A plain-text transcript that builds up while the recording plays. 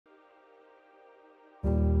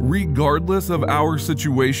Regardless of our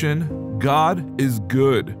situation, God is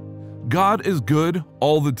good. God is good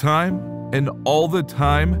all the time, and all the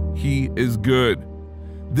time He is good.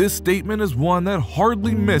 This statement is one that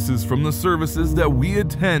hardly misses from the services that we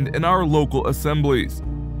attend in our local assemblies.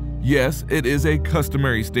 Yes, it is a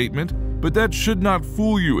customary statement, but that should not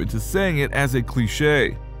fool you into saying it as a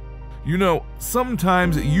cliche. You know,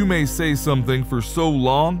 sometimes you may say something for so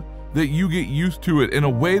long that you get used to it in a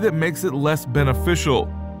way that makes it less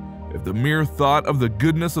beneficial. If the mere thought of the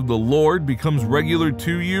goodness of the Lord becomes regular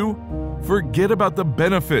to you, forget about the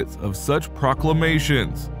benefits of such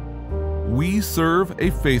proclamations. We serve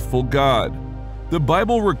a faithful God. The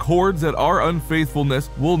Bible records that our unfaithfulness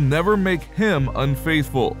will never make Him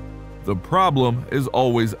unfaithful. The problem is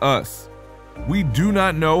always us. We do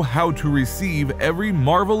not know how to receive every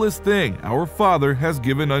marvelous thing our Father has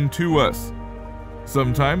given unto us.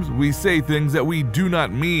 Sometimes we say things that we do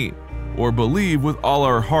not mean or believe with all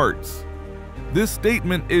our hearts. This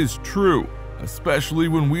statement is true, especially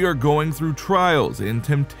when we are going through trials and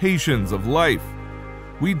temptations of life.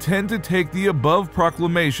 We tend to take the above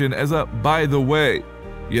proclamation as a by the way,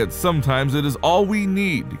 yet sometimes it is all we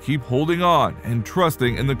need to keep holding on and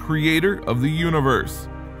trusting in the Creator of the universe.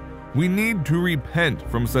 We need to repent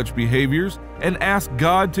from such behaviors and ask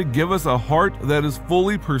God to give us a heart that is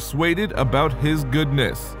fully persuaded about His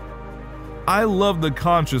goodness. I love the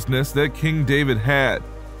consciousness that King David had,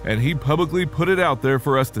 and he publicly put it out there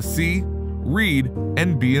for us to see, read,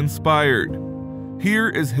 and be inspired. Here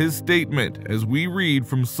is his statement as we read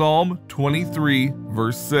from Psalm 23,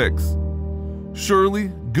 verse 6.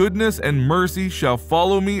 Surely goodness and mercy shall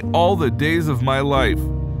follow me all the days of my life,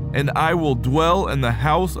 and I will dwell in the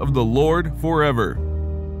house of the Lord forever.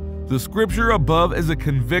 The scripture above is a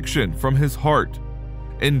conviction from his heart.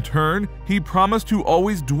 In turn, he promised to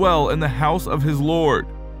always dwell in the house of his Lord.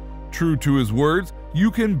 True to his words,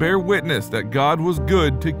 you can bear witness that God was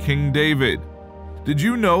good to King David. Did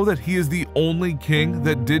you know that he is the only king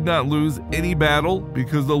that did not lose any battle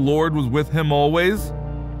because the Lord was with him always?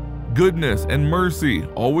 Goodness and mercy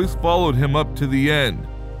always followed him up to the end.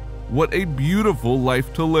 What a beautiful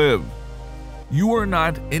life to live. You are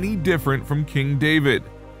not any different from King David.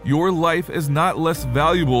 Your life is not less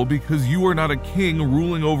valuable because you are not a king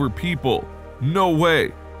ruling over people. No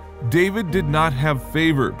way. David did not have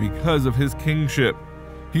favor because of his kingship.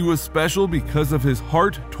 He was special because of his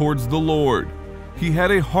heart towards the Lord. He had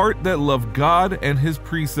a heart that loved God and His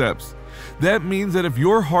precepts. That means that if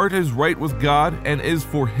your heart is right with God and is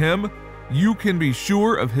for Him, you can be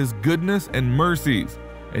sure of His goodness and mercies,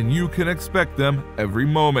 and you can expect them every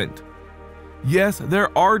moment. Yes,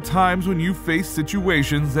 there are times when you face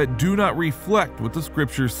situations that do not reflect what the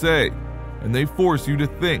scriptures say, and they force you to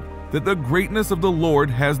think that the greatness of the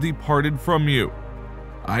Lord has departed from you.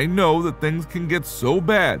 I know that things can get so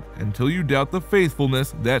bad until you doubt the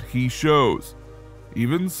faithfulness that He shows.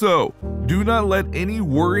 Even so, do not let any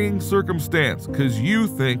worrying circumstance cause you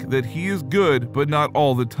think that He is good but not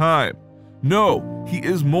all the time. No, He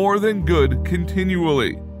is more than good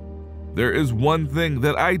continually. There is one thing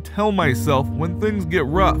that I tell myself when things get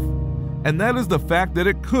rough, and that is the fact that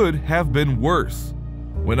it could have been worse.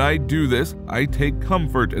 When I do this, I take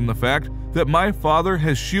comfort in the fact that my Father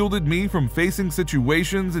has shielded me from facing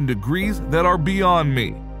situations and degrees that are beyond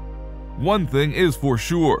me. One thing is for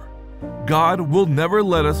sure, God will never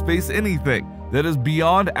let us face anything that is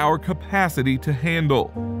beyond our capacity to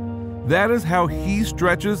handle. That is how He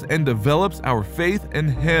stretches and develops our faith in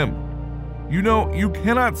Him. You know, you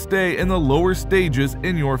cannot stay in the lower stages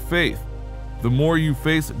in your faith. The more you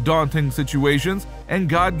face daunting situations and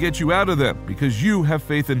God gets you out of them because you have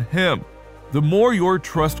faith in Him, the more your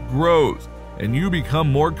trust grows and you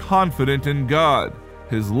become more confident in God,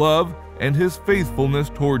 His love, and His faithfulness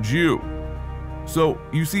towards you. So,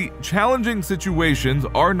 you see, challenging situations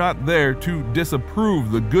are not there to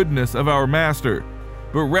disapprove the goodness of our Master,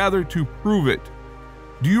 but rather to prove it.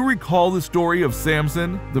 Do you recall the story of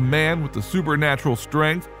Samson, the man with the supernatural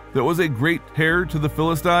strength that was a great terror to the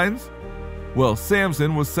Philistines? Well,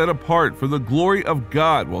 Samson was set apart for the glory of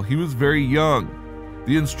God while he was very young.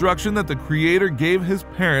 The instruction that the Creator gave his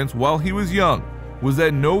parents while he was young was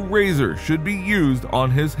that no razor should be used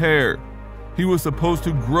on his hair. He was supposed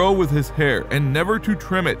to grow with his hair and never to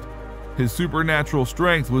trim it. His supernatural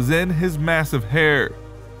strength was in his massive hair.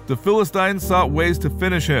 The Philistines sought ways to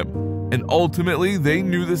finish him, and ultimately they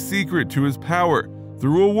knew the secret to his power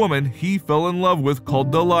through a woman he fell in love with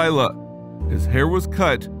called Delilah. His hair was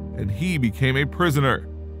cut, and he became a prisoner.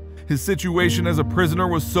 His situation as a prisoner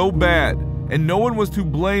was so bad, and no one was to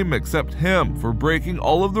blame except him for breaking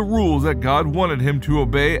all of the rules that God wanted him to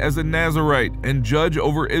obey as a Nazirite and judge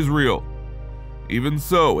over Israel. Even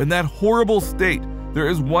so, in that horrible state, there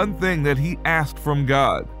is one thing that he asked from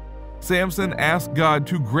God. Samson asked God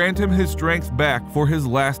to grant him his strength back for his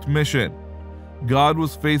last mission. God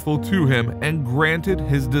was faithful to him and granted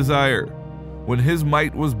his desire. When his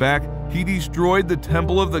might was back, he destroyed the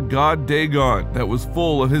temple of the god Dagon that was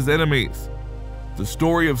full of his enemies. The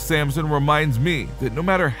story of Samson reminds me that no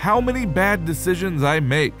matter how many bad decisions I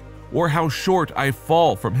make, or how short I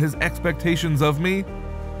fall from his expectations of me,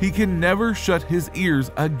 he can never shut his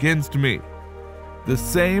ears against me. The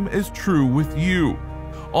same is true with you.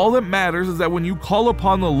 All that matters is that when you call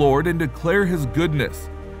upon the Lord and declare his goodness,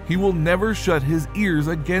 he will never shut his ears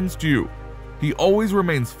against you. He always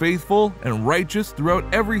remains faithful and righteous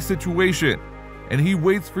throughout every situation, and he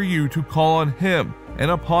waits for you to call on him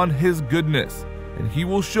and upon his goodness, and he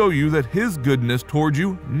will show you that his goodness toward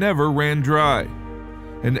you never ran dry.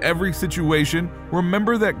 In every situation,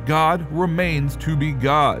 remember that God remains to be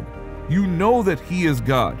God. You know that he is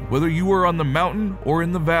God, whether you are on the mountain or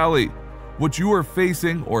in the valley. What you are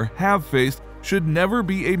facing or have faced should never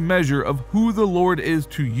be a measure of who the Lord is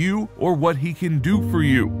to you or what he can do for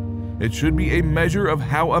you. It should be a measure of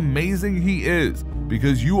how amazing he is,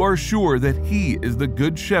 because you are sure that he is the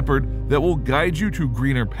good shepherd that will guide you to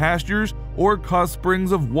greener pastures or cause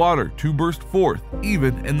springs of water to burst forth,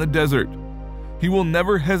 even in the desert. He will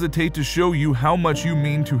never hesitate to show you how much you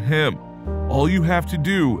mean to him. All you have to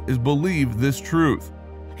do is believe this truth.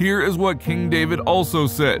 Here is what King David also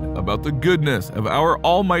said about the goodness of our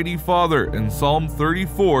Almighty Father in Psalm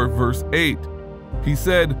 34, verse 8. He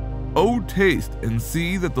said, "O taste and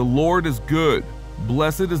see that the Lord is good.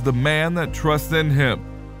 Blessed is the man that trusts in him."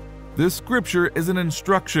 This scripture is an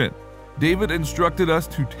instruction. David instructed us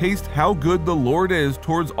to taste how good the Lord is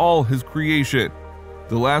towards all his creation.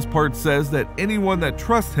 The last part says that anyone that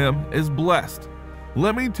trusts him is blessed.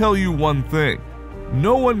 Let me tell you one thing.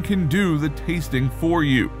 No one can do the tasting for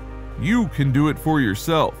you. You can do it for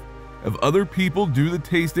yourself. If other people do the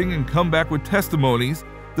tasting and come back with testimonies,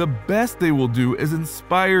 the best they will do is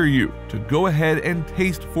inspire you to go ahead and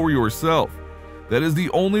taste for yourself. That is the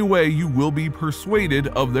only way you will be persuaded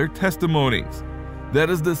of their testimonies. That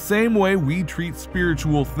is the same way we treat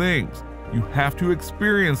spiritual things. You have to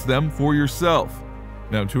experience them for yourself.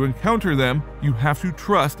 Now, to encounter them, you have to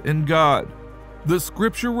trust in God. The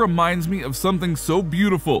scripture reminds me of something so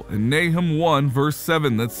beautiful in Nahum 1 verse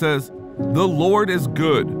 7 that says, "The Lord is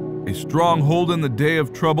good, a stronghold in the day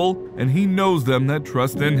of trouble, and he knows them that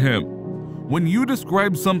trust in him." When you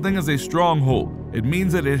describe something as a stronghold, it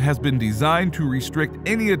means that it has been designed to restrict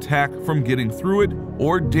any attack from getting through it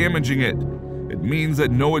or damaging it. It means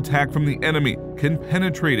that no attack from the enemy can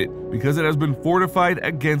penetrate it because it has been fortified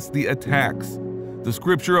against the attacks. The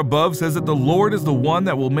scripture above says that the Lord is the one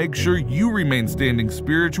that will make sure you remain standing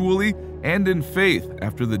spiritually and in faith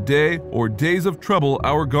after the day or days of trouble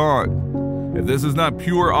are gone. If this is not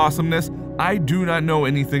pure awesomeness, I do not know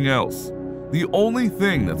anything else. The only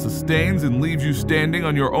thing that sustains and leaves you standing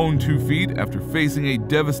on your own 2 feet after facing a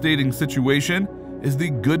devastating situation is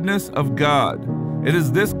the goodness of God. It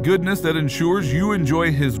is this goodness that ensures you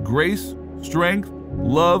enjoy his grace, strength,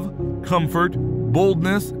 love, comfort,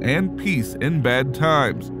 boldness, and peace in bad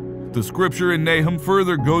times. The scripture in Nahum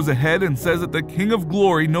further goes ahead and says that the King of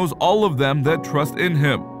Glory knows all of them that trust in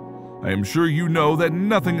him. I am sure you know that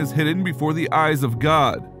nothing is hidden before the eyes of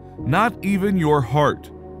God, not even your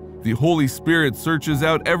heart. The Holy Spirit searches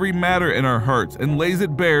out every matter in our hearts and lays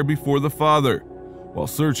it bare before the Father. While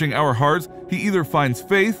searching our hearts, he either finds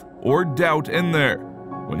faith or doubt in there.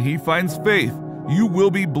 When he finds faith, you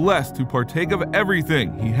will be blessed to partake of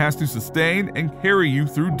everything he has to sustain and carry you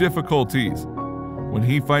through difficulties. When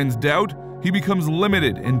he finds doubt, he becomes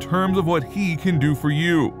limited in terms of what he can do for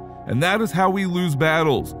you. And that is how we lose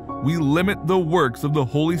battles. We limit the works of the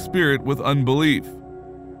Holy Spirit with unbelief.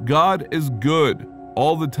 God is good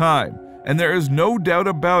all the time, and there is no doubt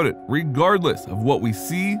about it, regardless of what we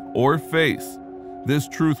see or face. This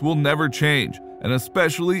truth will never change, and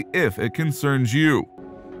especially if it concerns you.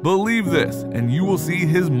 Believe this, and you will see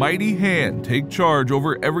his mighty hand take charge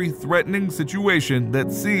over every threatening situation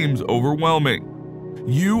that seems overwhelming.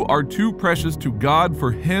 You are too precious to God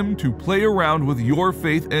for him to play around with your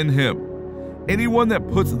faith in him. Anyone that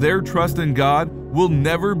puts their trust in God will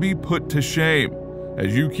never be put to shame.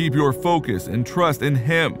 As you keep your focus and trust in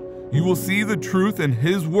him, you will see the truth in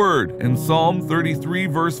his word in Psalm 33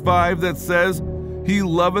 verse 5 that says, "He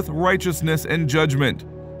loveth righteousness and judgment.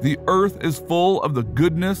 The earth is full of the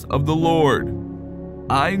goodness of the Lord."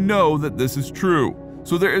 I know that this is true,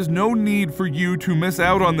 so there is no need for you to miss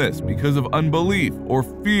out on this because of unbelief or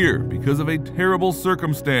fear because of a terrible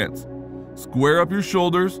circumstance. Square up your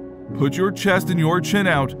shoulders, put your chest and your chin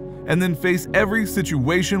out, and then face every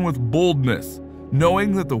situation with boldness,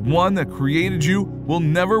 knowing that the one that created you will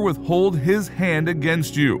never withhold his hand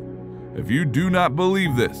against you. If you do not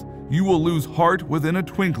believe this, you will lose heart within a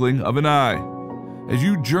twinkling of an eye. As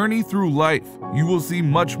you journey through life, you will see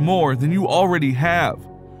much more than you already have.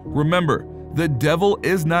 Remember, the devil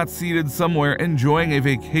is not seated somewhere enjoying a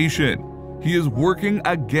vacation. He is working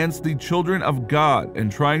against the children of God and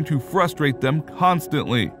trying to frustrate them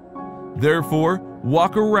constantly. Therefore,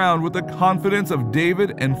 walk around with the confidence of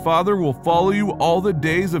David, and Father will follow you all the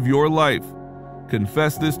days of your life.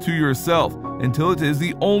 Confess this to yourself until it is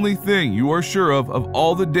the only thing you are sure of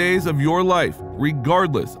all the days of your life,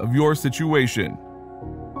 regardless of your situation.